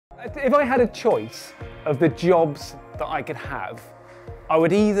If I had a choice of the jobs that I could have, I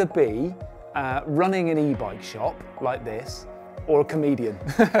would either be running an e-bike shop like this, or a comedian.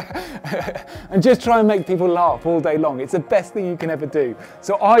 And just try and make people laugh all day long. It's the best thing you can ever do.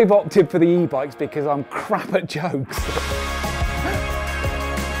 So I've opted for the e-bikes because I'm crap at jokes.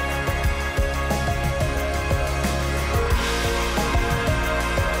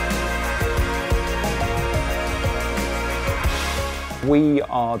 We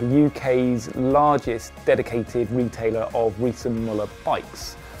are the UK's largest dedicated retailer of Riese Müller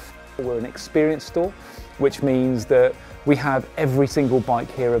bikes. We're an experience store, which means that we have every single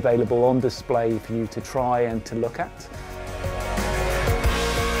bike here available on display for you to try and to look at.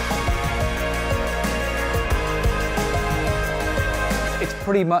 It's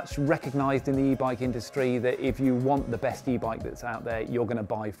pretty much recognised in the e-bike industry that if you want the best e-bike that's out there, you're going to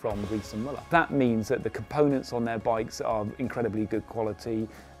buy from Riese Müller. That means that the components on their bikes are incredibly good quality,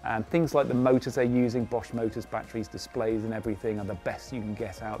 and things like the motors they're using, Bosch motors, batteries, displays and everything are the best you can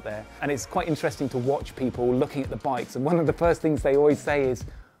get out there. And it's quite interesting to watch people looking at the bikes, and one of the first things they always say is,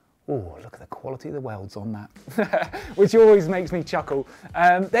 "Oh, look at the quality of the welds on that," which always makes me chuckle.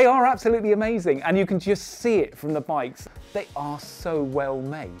 They are absolutely amazing, and you can just see it from the bikes. They are so well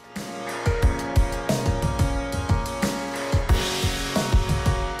made.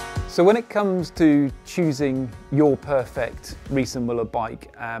 So when it comes to choosing your perfect Riese Müller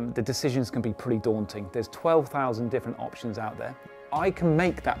bike, the decisions can be pretty daunting. There's 12,000 different options out there. I can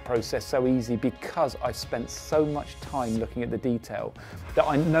make that process so easy because I've spent so much time looking at the detail that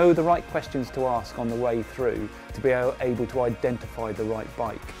I know the right questions to ask on the way through to be able to identify the right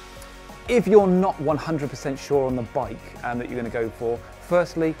bike. If you're not 100% sure on the bike that you're going to go for,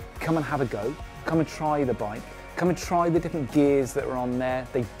 firstly, come and have a go. Come and try the bike. Come and try the different gears that are on there.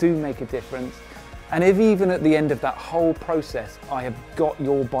 They do make a difference. And if even at the end of that whole process I have got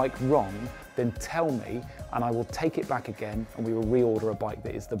your bike wrong, then tell me and I will take it back again and we will reorder a bike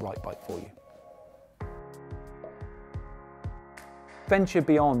that is the right bike for you. Venture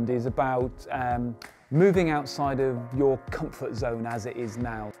Beyond is about moving outside of your comfort zone as it is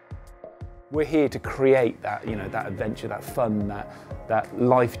now. We're here to create that, that adventure, that fun, that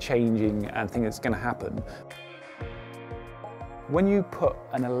life-changing thing that's going to happen. When you put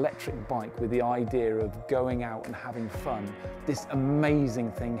an electric bike with the idea of going out and having fun, this amazing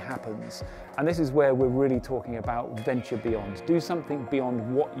thing happens. And this is where we're really talking about venture beyond. Do something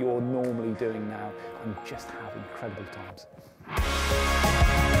beyond what you're normally doing now and just have incredible times.